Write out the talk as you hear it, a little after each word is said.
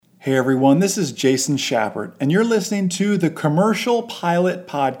Hey everyone, this is Jason Shepard, and you're listening to the Commercial Pilot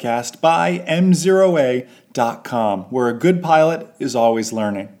Podcast by M0A.com, where a good pilot is always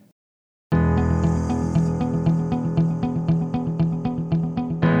learning.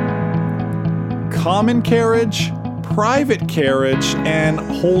 Common carriage, private carriage, and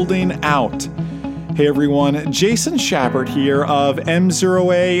holding out. Hey everyone, Jason Shepard here of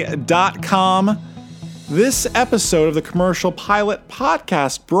M0A.com. This episode of the Commercial Pilot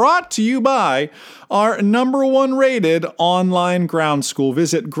Podcast brought to you by our #1 rated online ground school.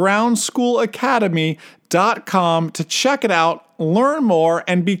 Visit groundschoolacademy.com to check it out, learn more,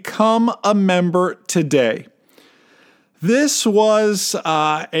 and become a member today. This was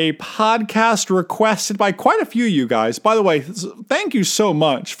a podcast requested by quite a few of you guys. By the way, thank you so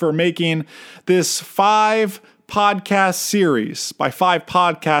much for making this 5 podcast series. By 5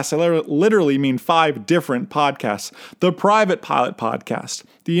 podcasts, I literally mean 5 different podcasts. The Private Pilot Podcast,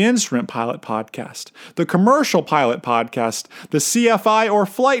 the Instrument Pilot Podcast, the Commercial Pilot Podcast, the CFI or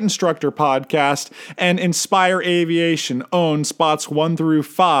Flight Instructor Podcast, and Inspire Aviation owns spots 1 through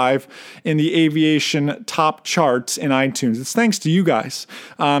 5 in the aviation top charts in iTunes. It's thanks to you guys.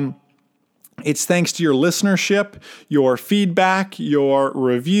 It's thanks to your listenership, your feedback, your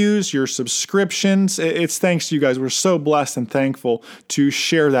reviews, your subscriptions. It's thanks to you guys. We're so blessed and thankful to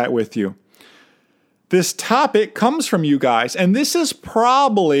share that with you. This topic comes from you guys, and this is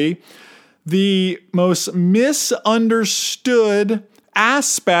probably the most misunderstood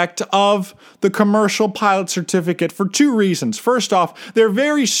aspect of the commercial pilot certificate for 2 reasons. First off, they're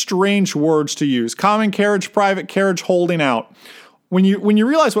very strange words to use. Common carriage, private carriage, holding out. When you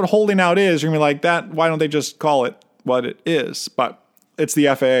realize what holding out is, you're going to be like, that. Why don't they just call it what it is? But it's the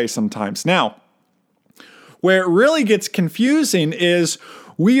FAA sometimes. Now, where it really gets confusing is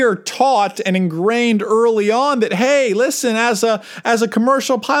we are taught and ingrained early on that, hey, listen, as a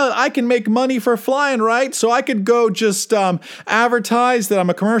commercial pilot, I can make money for flying, right? So I could go just advertise that I'm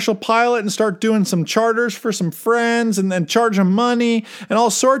a commercial pilot and start doing some charters for some friends and then charge them money and all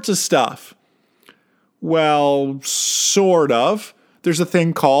sorts of stuff. Well, sort of. There's a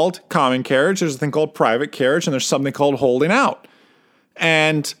thing called common carriage, there's a thing called private carriage, and there's something called holding out.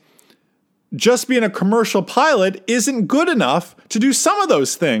 And just being a commercial pilot isn't good enough to do some of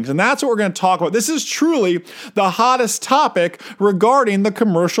those things. And that's what we're going to talk about. This is truly the hottest topic regarding the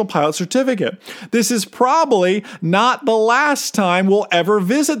commercial pilot certificate. This is probably not the last time we'll ever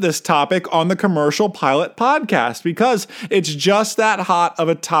visit this topic on the Commercial Pilot Podcast because it's just that hot of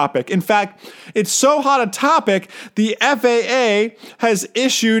a topic. In fact, it's so hot a topic, the FAA has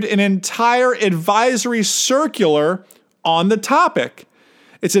issued an entire advisory circular on the topic.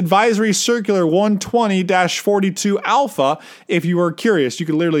 It's Advisory Circular 120-42 Alpha. If you are curious, you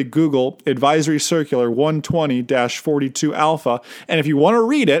can literally Google Advisory Circular 120-42 Alpha. And if you want to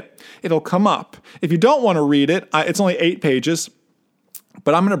read it, it'll come up. If you don't want to read it, it's only 8 pages.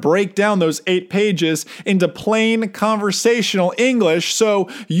 But I'm going to break down those 8 pages into plain conversational English so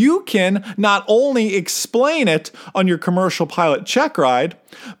you can not only explain it on your commercial pilot check ride,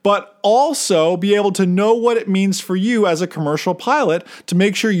 but also be able to know what it means for you as a commercial pilot to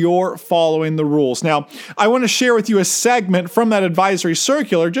make sure you're following the rules. Now, I want to share with you a segment from that advisory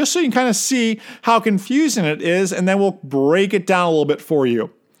circular just so you can kind of see how confusing it is, and then we'll break it down a little bit for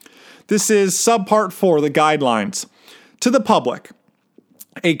you. This is subpart 4, the guidelines. To the public.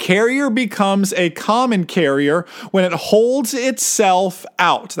 A carrier becomes a common carrier when it holds itself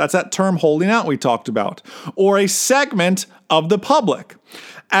out. That's that term holding out we talked about. Or a segment of the public.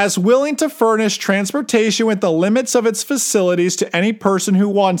 As willing to furnish transportation with the limits of its facilities to any person who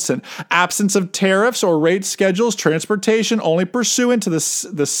wants it. Absence of tariffs or rate schedules, transportation only pursuant to the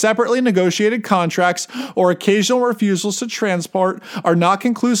separately negotiated contracts or occasional refusals to transport are not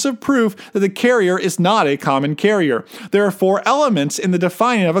conclusive proof that the carrier is not a common carrier. There are 4 elements in the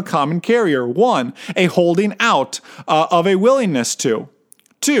defining of a common carrier. 1, a holding out of a willingness to.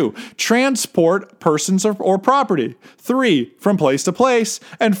 2, transport persons or property. 3, from place to place.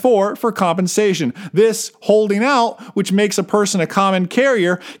 And 4, for compensation. This holding out, which makes a person a common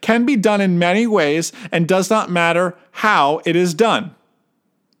carrier, can be done in many ways and does not matter how it is done.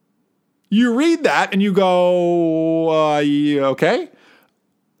 You read that and you go, okay?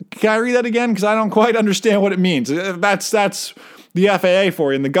 Can I read that again? Because I don't quite understand what it means. That's the FAA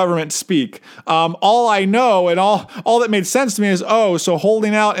for you and the government speak. All I know and all that made sense to me is, so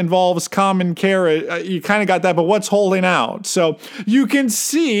holding out involves common carriage. You kind of got that, but what's holding out? So you can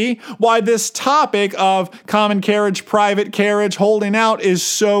see why this topic of common carriage, private carriage, holding out is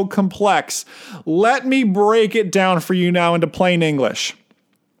so complex. Let me break it down for you now into plain English.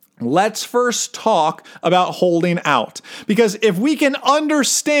 Let's first talk about holding out. Because if we can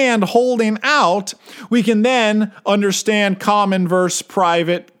understand holding out, we can then understand common versus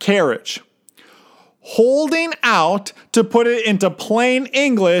private carriage. Holding out, to put it into plain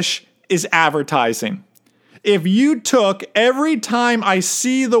English, is advertising. If you took every time I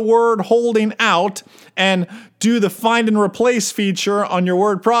see the word holding out and do the find and replace feature on your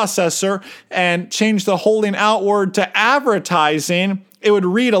word processor and change the holding out word to advertising, it would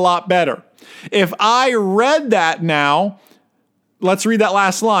read a lot better. If I read that now, let's read that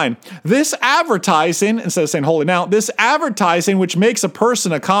last line. This advertising, instead of saying holding out, this advertising, which makes a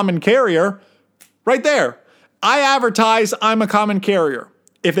person a common carrier, right there. I advertise, I'm a common carrier.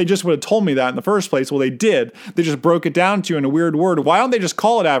 If they just would have told me that in the first place, well, they did. They just broke it down to you in a weird word. Why don't they just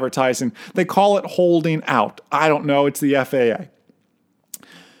call it advertising? They call it holding out. I don't know. It's the FAA.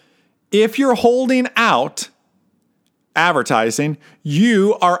 If you're holding out advertising,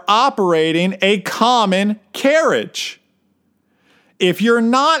 you are operating a common carriage. If you're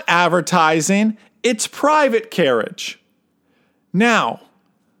not advertising, it's private carriage. Now,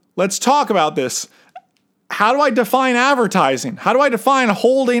 let's talk about this. How do I define advertising? How do I define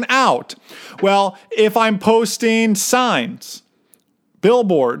holding out? Well, if I'm posting signs,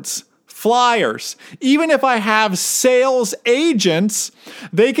 billboards, flyers, even if I have sales agents,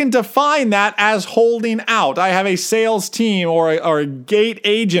 they can define that as holding out. I have a sales team or a gate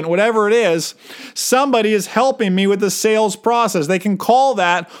agent, whatever it is. Somebody is helping me with the sales process. They can call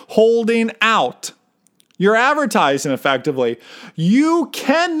that holding out. You're advertising effectively. You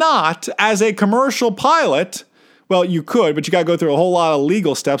cannot, as a commercial pilot, well, you could, but you got to go through a whole lot of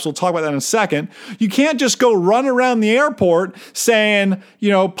legal steps. We'll talk about that in a second. You can't just go run around the airport saying,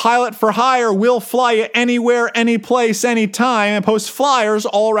 pilot for hire, we'll fly you anywhere, any place, anytime, and post flyers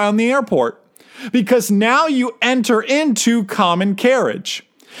all around the airport. Because now you enter into common carriage.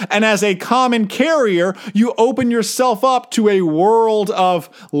 And as a common carrier, you open yourself up to a world of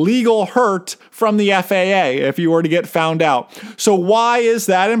legal hurt from the FAA if you were to get found out. So why is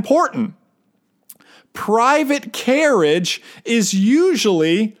that important? Private carriage is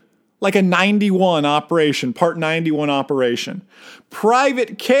usually like a 91 operation, Part 91 operation.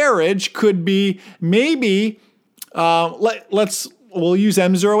 Private carriage could be maybe, we'll use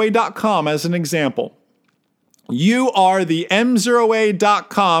M0A.com as an example. You are the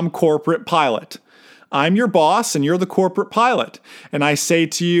M0A.com corporate pilot. I'm your boss and you're the corporate pilot. And I say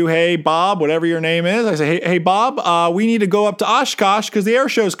to you, hey, Bob, whatever your name is, I say, hey, Bob, we need to go up to Oshkosh because the air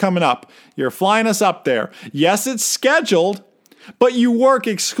show's coming up. You're flying us up there. Yes, it's scheduled, but you work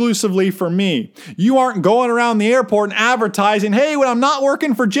exclusively for me. You aren't going around the airport and advertising, hey, when I'm not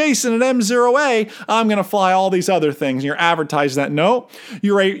working for Jason at M0A, I'm going to fly all these other things. And you're advertising that. No,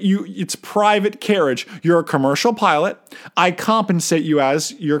 it's private carriage. You're a commercial pilot. I compensate you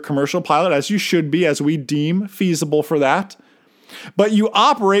as your commercial pilot, as you should be, as we deem feasible for that. But you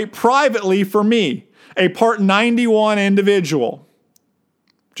operate privately for me, a Part 91 individual.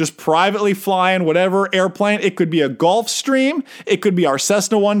 Just privately flying whatever airplane. It could be a Gulfstream. It could be our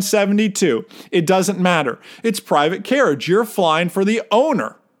Cessna 172. It doesn't matter. It's private carriage. You're flying for the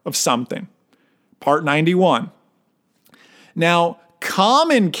owner of something. Part 91. Now,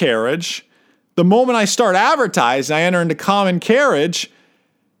 common carriage, the moment I start advertising, I enter into common carriage,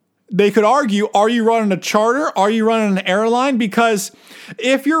 they could argue, are you running a charter? Are you running an airline? Because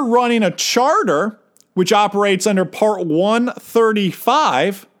if you're running a charter, which operates under Part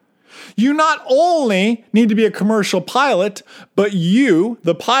 135, you not only need to be a commercial pilot, but you,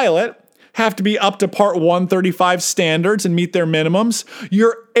 the pilot, have to be up to Part 135 standards and meet their minimums.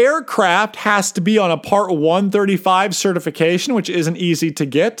 Your aircraft has to be on a Part 135 certification, which isn't easy to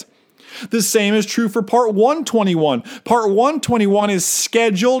get. The same is true for Part 121. Part 121 is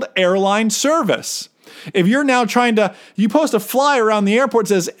scheduled airline service. If you're now you post a flyer around the airport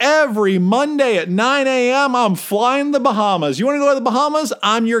that says, every Monday at 9 a.m., I'm flying to the Bahamas. You want to go to the Bahamas?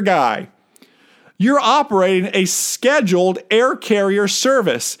 I'm your guy. You're operating a scheduled air carrier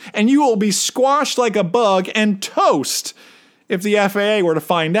service, and you will be squashed like a bug and toast if the FAA were to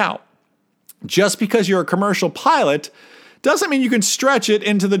find out. Just because you're a commercial pilot doesn't mean you can stretch it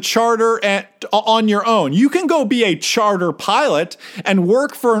into the charter on your own. You can go be a charter pilot and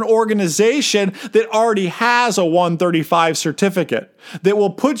work for an organization that already has a 135 certificate that will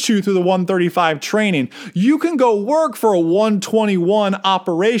put you through the 135 training. You can go work for a 121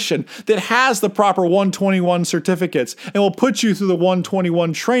 operation that has the proper 121 certificates and will put you through the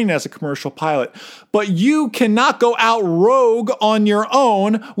 121 training as a commercial pilot. But you cannot go out rogue on your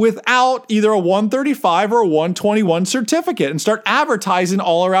own without either a 135 or a 121 certificate and start advertising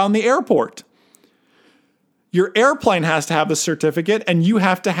all around the airport. Your airplane has to have the certificate and you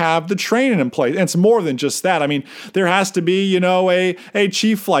have to have the training in place. And it's more than just that. I mean, there has to be, a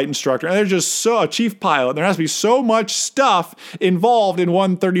chief flight instructor. And there's just a chief pilot. There has to be so much stuff involved in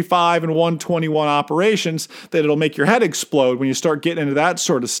 135 and 121 operations that it'll make your head explode when you start getting into that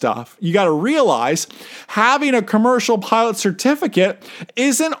sort of stuff. You got to realize having a commercial pilot certificate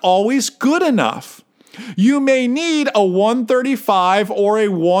isn't always good enough. You may need a 135 or a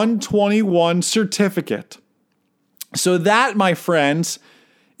 121 certificate. So that, my friends,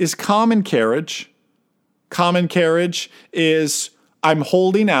 is common carriage. Common carriage is I'm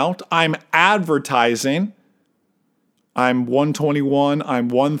holding out, I'm advertising, I'm 121, I'm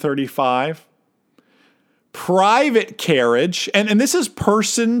 135. Private carriage, and this is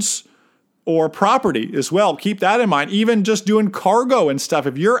persons or property as well. Keep that in mind. Even just doing cargo and stuff,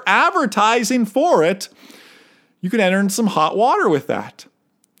 if you're advertising for it, you can enter in some hot water with that.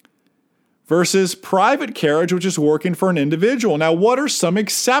 Versus private carriage, which is working for an individual. Now, what are some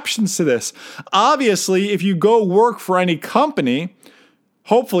exceptions to this? Obviously, if you go work for any company,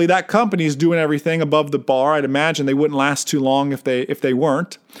 hopefully that company is doing everything above the bar. I'd imagine they wouldn't last too long if they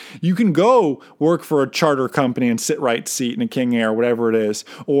weren't. You can go work for a charter company and sit right seat in a King Air, whatever it is,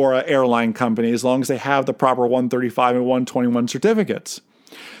 or an airline company, as long as they have the proper 135 and 121 certificates.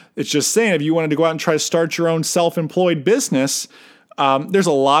 It's just saying, if you wanted to go out and try to start your own self-employed business, there's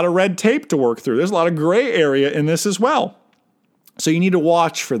a lot of red tape to work through. There's a lot of gray area in this as well. So you need to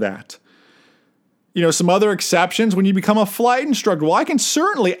watch for that. Some other exceptions when you become a flight instructor. Well, I can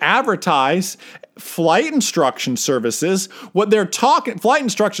certainly advertise flight instruction services. Flight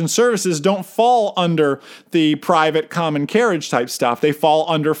instruction services don't fall under the private common carriage type stuff. They fall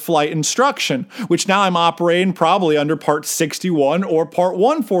under flight instruction, which now I'm operating probably under Part 61 or Part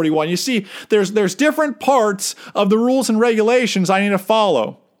 141. You see, there's different parts of the rules and regulations I need to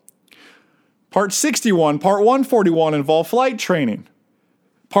follow. Part 61, Part 141 involve flight training.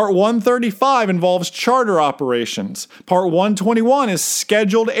 Part 135 involves charter operations. Part 121 is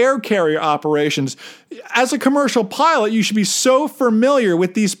scheduled air carrier operations. As a commercial pilot, you should be so familiar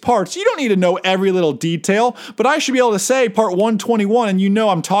with these parts. You don't need to know every little detail, but I should be able to say Part 121 and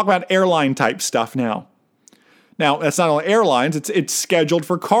I'm talking about airline type stuff now. Now, that's not only airlines, it's scheduled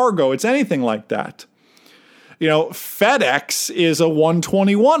for cargo. It's anything like that. FedEx is a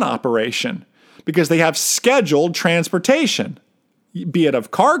 121 operation because they have scheduled transportation. Be it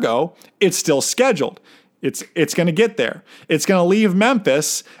of cargo, it's still scheduled. It's going to get there. It's going to leave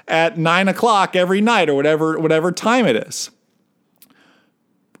Memphis at 9:00 every night or whatever time it is.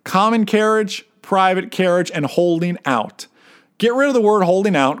 Common carriage, private carriage, and holding out. Get rid of the word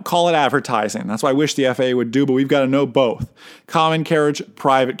holding out, call it advertising. That's what I wish the FAA would do, but we've got to know both. Common carriage,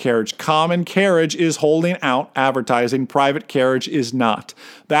 private carriage. Common carriage is holding out, advertising. Private carriage is not.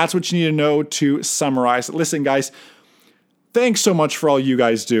 That's what you need to know to summarize. Listen, guys, thanks so much for all you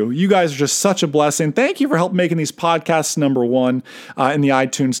guys do. You guys are just such a blessing. Thank you for helping making these podcasts number one in the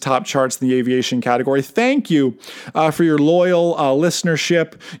iTunes top charts in the aviation category. Thank you for your loyal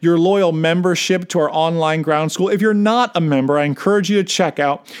listenership, your loyal membership to our online ground school. If you're not a member, I encourage you to check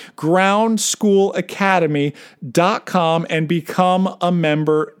out groundschoolacademy.com and become a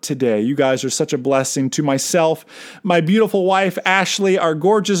member today. You guys are such a blessing to myself, my beautiful wife, Ashley, our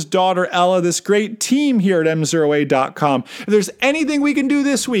gorgeous daughter, Ella, this great team here at M0A.com. If there's anything we can do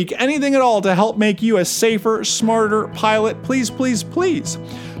this week, anything at all to help make you a safer, smarter pilot, please, please, please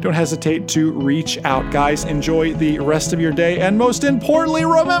don't hesitate to reach out. Guys, enjoy the rest of your day. And most importantly,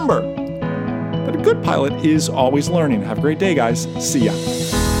 remember that a good pilot is always learning. Have a great day, guys. See ya.